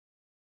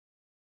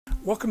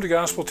Welcome to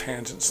Gospel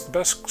Tangents, the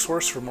best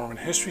source for Mormon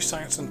history,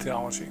 science, and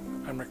theology.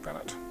 I'm Rick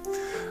Bennett.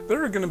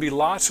 There are going to be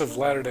lots of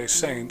Latter-day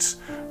Saints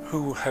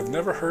who have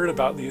never heard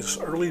about these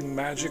early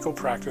magical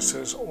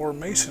practices or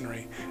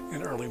Masonry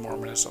in early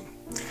Mormonism.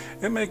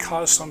 It may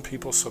cause some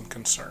people some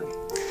concern.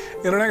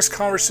 In our next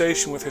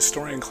conversation with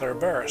historian Clair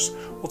Barrus,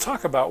 we'll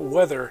talk about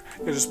whether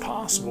it is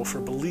possible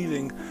for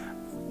believing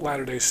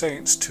Latter-day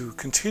Saints to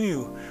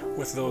continue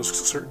with those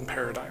certain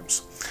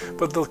paradigms.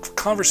 But the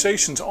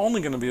conversation's only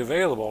going to be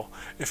available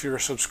if you're a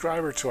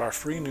subscriber to our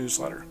free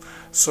newsletter.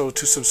 So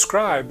to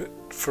subscribe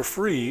for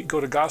free, go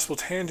to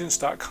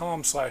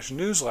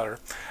gospeltangents.com/newsletter,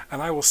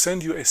 and I will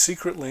send you a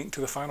secret link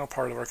to the final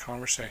part of our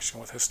conversation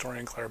with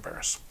historian Clair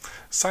Barrus.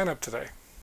 Sign up today.